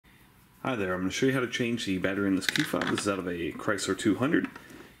Hi there, I'm going to show you how to change the battery in this key fob. This is out of a Chrysler 200.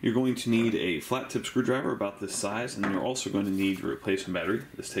 You're going to need a flat tip screwdriver about this size, and you're also going to need your replacement battery.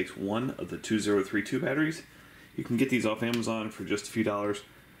 This takes one of the 2032 batteries. You can get these off Amazon for just a few dollars.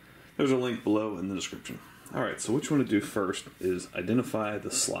 There's a link below in the description. Alright, so what you want to do first is identify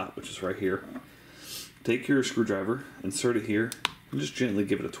the slot, which is right here. Take your screwdriver, insert it here, and just gently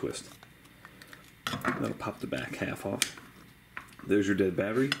give it a twist. That'll pop the back half off. There's your dead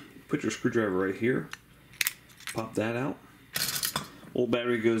battery. Put your screwdriver right here, pop that out. Old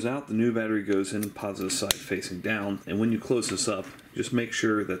battery goes out, the new battery goes in positive side facing down, and when you close this up, just make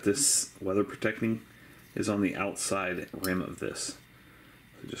sure that this weather protecting is on the outside rim of this.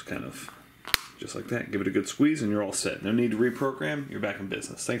 So just kind of, just like that, give it a good squeeze and you're all set. No need to reprogram, you're back in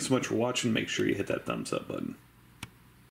business. Thanks so much for watching, make sure you hit that thumbs up button.